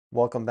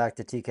Welcome back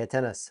to TK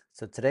Tennis.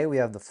 So today we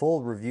have the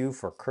full review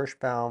for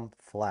Kirschbaum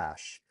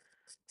Flash.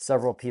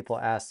 Several people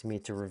asked me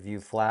to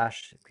review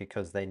Flash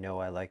because they know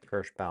I like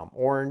Kirschbaum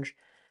Orange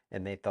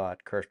and they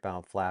thought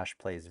Kirschbaum Flash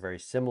plays very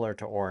similar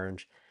to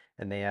Orange,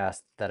 and they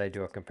asked that I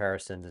do a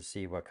comparison to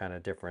see what kind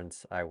of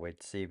difference I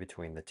would see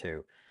between the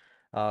two.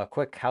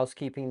 Quick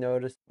housekeeping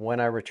notice.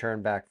 When I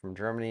return back from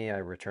Germany, I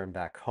return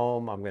back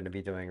home. I'm going to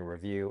be doing a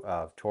review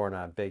of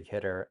Torna Big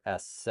Hitter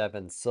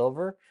S7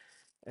 Silver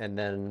and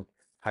then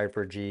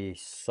Hyper G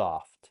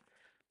Soft.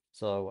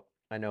 So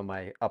I know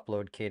my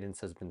upload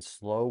cadence has been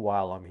slow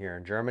while I'm here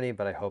in Germany,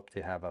 but I hope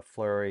to have a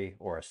flurry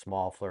or a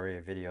small flurry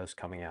of videos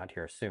coming out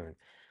here soon.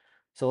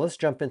 So let's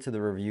jump into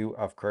the review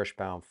of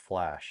Kirschbaum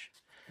Flash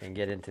and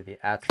get into the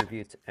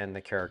attributes and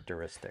the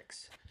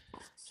characteristics.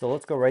 So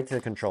let's go right to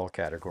the control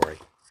category.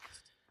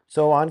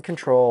 So on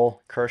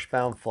control,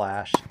 Kirschbaum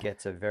Flash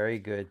gets a very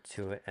good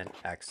to an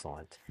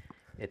excellent.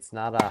 It's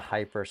not a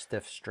hyper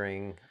stiff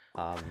string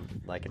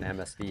like an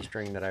MSV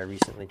string that I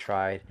recently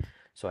tried.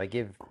 So I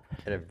give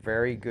it a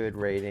very good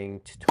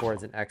rating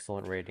towards an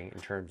excellent rating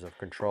in terms of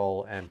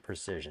control and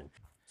precision.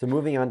 So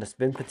moving on to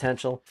spin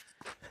potential,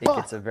 it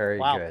gets a very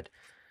good.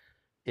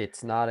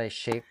 It's not a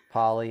shaped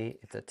poly,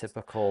 it's a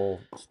typical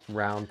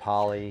round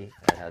poly.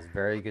 It has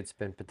very good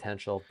spin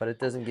potential, but it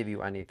doesn't give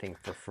you anything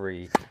for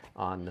free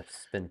on the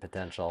spin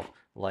potential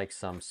like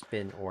some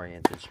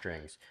spin-oriented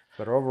strings.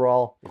 But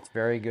overall, it's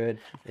very good.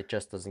 It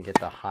just doesn't get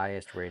the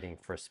highest rating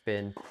for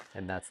spin,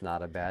 and that's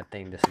not a bad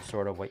thing. This is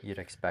sort of what you'd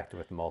expect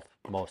with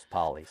most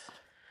polys.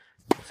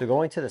 So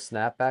going to the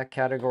snapback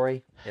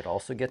category, it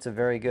also gets a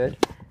very good.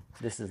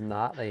 This is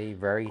not a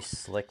very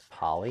slick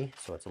poly,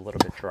 so it's a little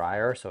bit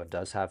drier, so it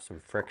does have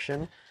some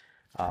friction.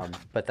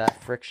 But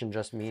that friction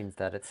just means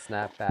that its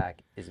snapback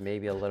is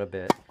maybe a little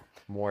bit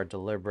more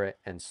deliberate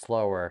and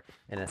slower,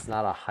 and it's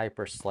not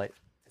hyper snapback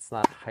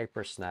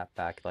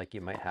like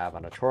you might have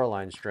on a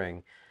Tourline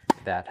string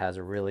that has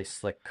a really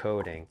slick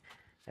coating.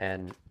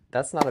 And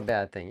that's not a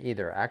bad thing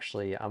either.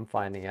 Actually, I'm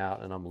finding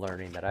out and I'm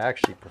learning that I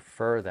actually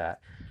prefer that.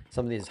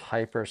 Some of these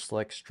hyper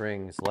slick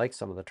strings, like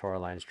some of the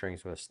Tourline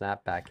strings where the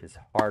snapback is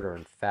harder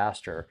and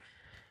faster,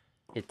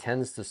 it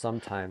tends to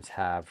sometimes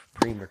have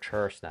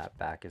premature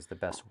snapback is the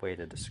best way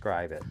to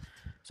describe it.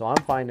 So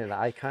I'm finding that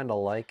I kind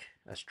of like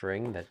a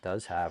string that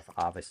does have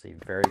obviously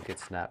very good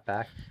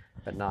snapback,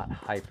 but not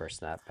hyper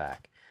snapback.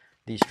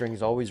 These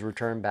strings always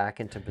return back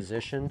into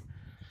position,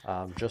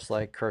 just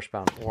like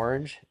Kirschbaum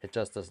Orange. It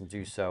just doesn't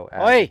do so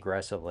as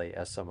aggressively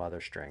as some other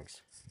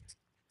strings.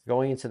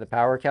 Going into the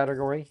power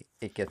category,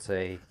 it gets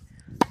a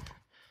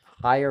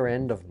higher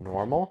end of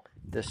normal.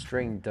 This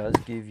string does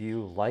give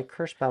you, like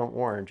Kirschbaum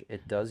Orange,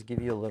 it does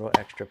give you a little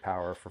extra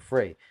power for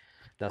free.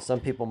 Now, some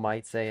people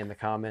might say in the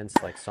comments,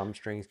 like some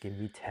strings give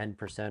me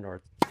 10%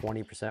 or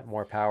 20%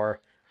 more power.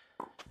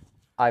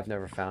 I've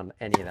never found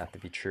any of that to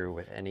be true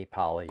with any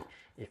poly.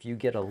 If you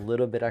get a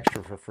little bit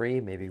extra for free,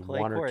 maybe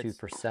 1 or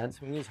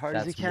 2%,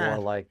 that's more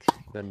like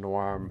the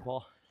norm,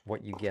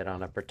 what you get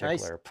on a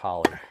particular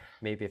poly.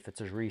 Maybe if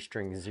it's a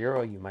restring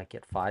 0, you might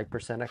get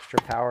 5% extra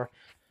power,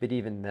 but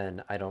even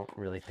then, I don't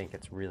really think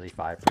it's really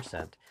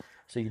 5%.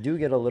 So you do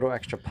get a little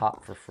extra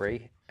pop for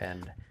free,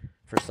 and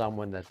for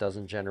someone that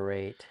doesn't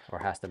generate or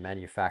has to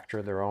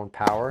manufacture their own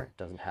power,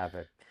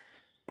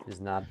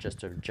 is not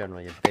just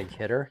generally a big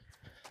hitter,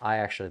 I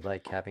actually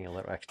like having a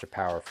little extra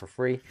power for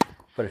free,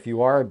 but if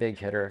you are a big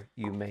hitter,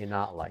 you may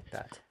not like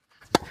that.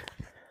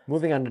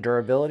 Moving on to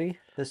durability,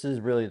 this is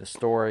really the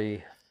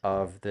story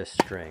of this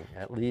string,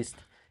 at least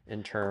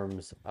in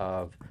terms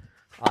of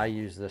I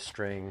use this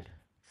string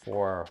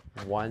for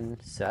one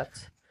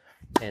set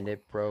and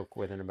it broke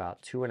within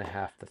about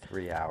 2.5 to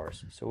 3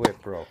 hours. So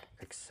it broke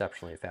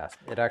exceptionally fast.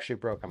 It actually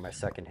broke on my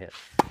second hit.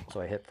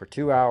 So I hit for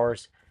 2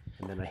 hours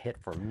and then I hit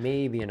for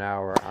maybe an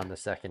hour on the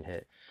second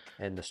hit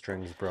and the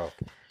strings broke.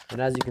 And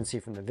as you can see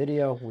from the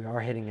video, we are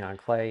hitting on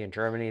clay in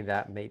Germany.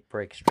 That may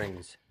break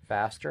strings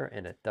faster,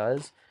 and it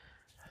does.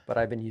 But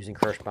I've been using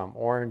Kirschbaum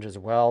Orange as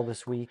well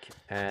this week,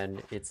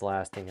 and it's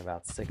lasting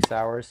about 6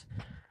 hours.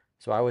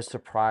 So I was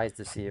surprised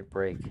to see it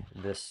break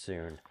this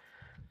soon.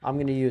 I'm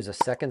going to use a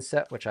second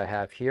set, which I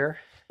have here,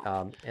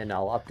 and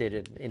I'll update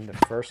it in the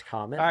first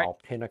comment. I'll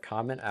pin a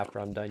comment after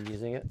I'm done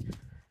using it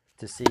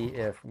to see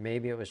if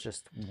maybe it was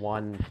just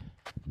one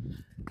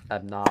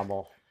an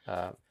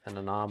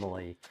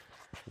anomaly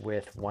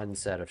with one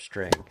set of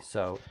string.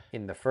 So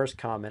in the first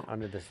comment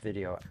under this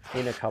video,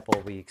 in a couple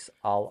of weeks,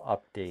 I'll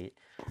update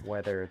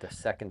whether the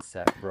second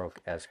set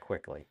broke as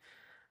quickly.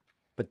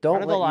 But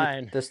don't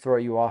let this throw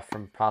you off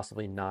from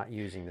possibly not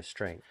using the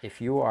string.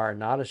 If you are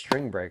not a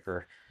string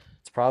breaker,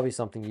 it's probably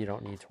something you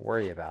don't need to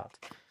worry about.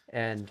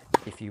 And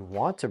if you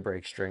want to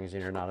break strings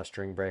and you're not a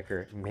string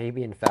breaker,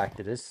 maybe in fact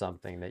it is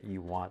something that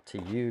you want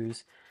to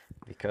use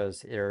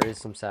because there is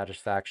some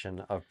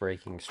satisfaction of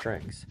breaking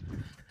strings.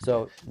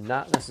 So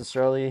not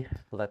necessarily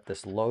let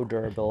this low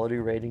durability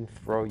rating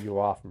throw you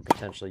off from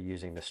potentially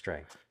using the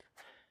string.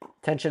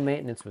 Tension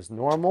maintenance was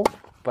normal,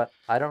 but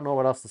I don't know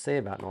what else to say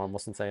about normal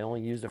since I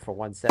only used it for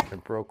one set and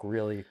it broke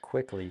really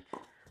quickly.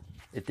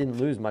 it didn't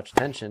lose much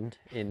tension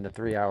in the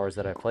 3 hours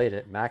that I played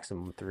it,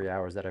 maximum 3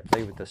 hours that I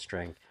played with the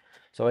string.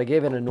 So I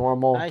gave it a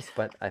normal, Nice.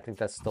 but I think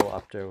that's still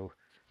up to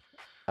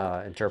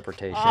Ah,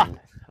 interpretation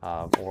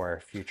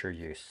or future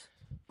use.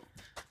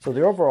 So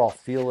the overall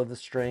feel of the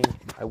string,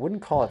 I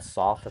wouldn't call it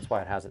soft. That's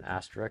why it has an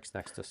asterisk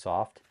next to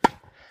soft.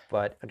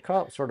 But I'd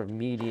call it sort of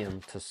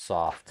medium to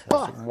soft,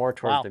 more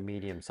towards wow. the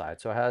medium side.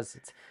 So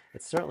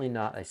it's certainly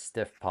not a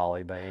stiff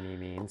poly by any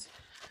means,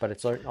 but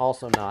it's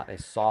also not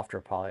a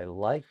softer poly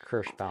like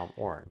Kirschbaum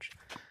Orange.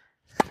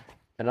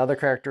 Another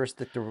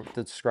characteristic to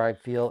describe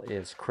feel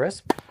is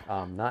crisp.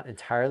 Not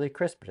entirely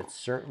crisp, but it's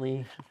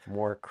certainly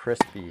more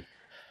crispy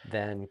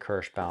than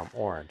Kirschbaum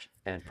Orange.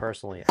 And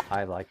personally,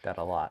 I like that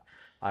a lot.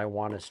 I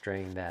want a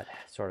string that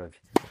sort of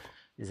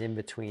is in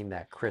between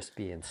that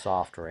crispy and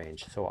soft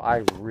range. So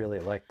I really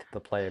liked the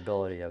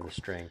playability of the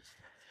string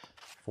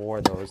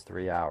for those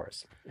 3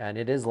 hours. And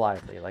it is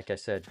lively. Like I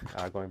said,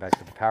 going back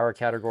to the power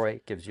category,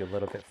 it gives you a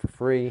little bit for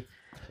free.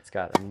 It's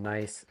got a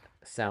nice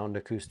sound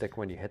acoustic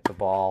when you hit the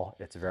ball.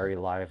 It's very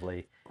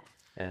lively,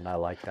 and I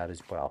like that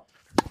as well.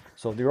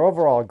 So the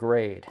overall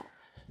grade,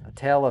 a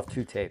tale of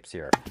two tapes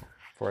here.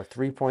 For a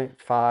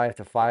 3.5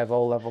 to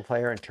 5.0 level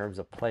player in terms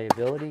of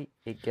playability,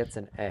 it gets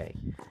an A.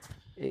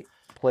 It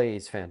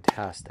plays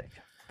fantastic.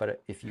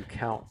 But if you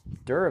count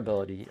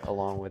durability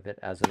along with it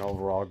as an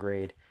overall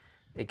grade,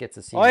 it gets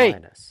a C Oi!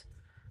 minus.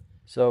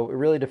 So it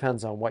really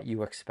depends on what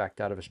you expect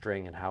out of a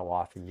string and how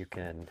often you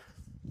can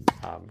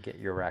get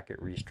your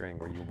racket restring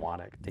or you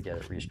want it to get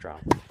it restrung.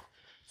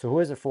 So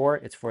who is it for?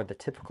 It's for the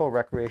typical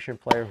recreation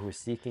player who is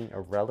seeking a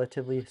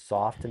relatively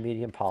soft to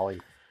medium poly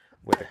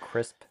with a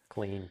crisp,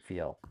 clean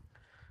feel.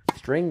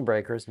 String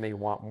breakers may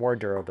want more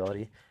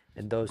durability,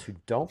 and those who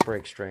don't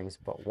break strings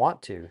but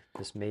want to,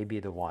 this may be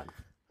the one.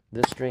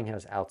 This string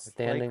has Play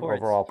outstanding chords.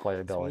 overall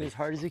Swing playability, as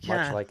hard as you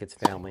much can. like its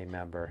family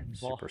member,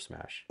 Ball. Super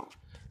Smash.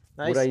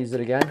 Would I Nice. use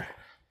it again?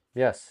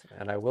 Yes,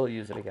 and I will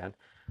use it again,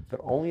 but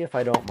only if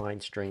I don't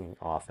mind stringing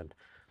often,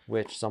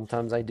 which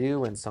sometimes I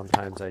do and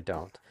sometimes I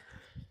don't.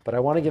 But I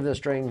want to give the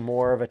string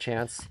more of a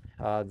chance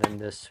than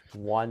this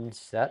one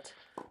set.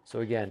 So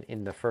again,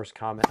 in the first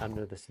comment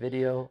under this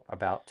video,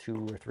 about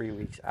 2 or 3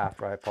 weeks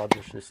after I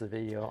publish this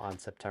video on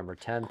September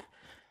 10th,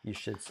 you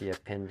should see a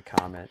pinned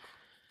comment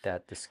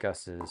that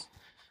discusses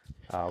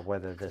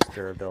whether this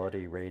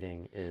durability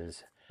rating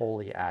is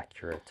wholly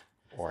accurate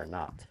or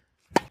not.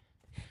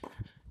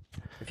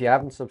 If you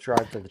haven't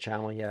subscribed to the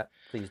channel yet,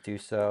 please do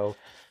so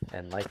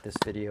and like this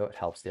video. It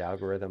helps the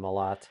algorithm a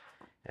lot.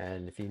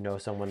 And if you know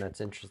someone that's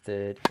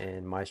interested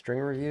in my string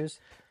reviews,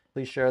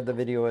 please share the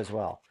video as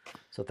well.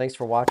 So thanks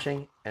for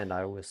watching, and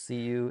I will see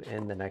you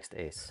in the next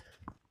ace.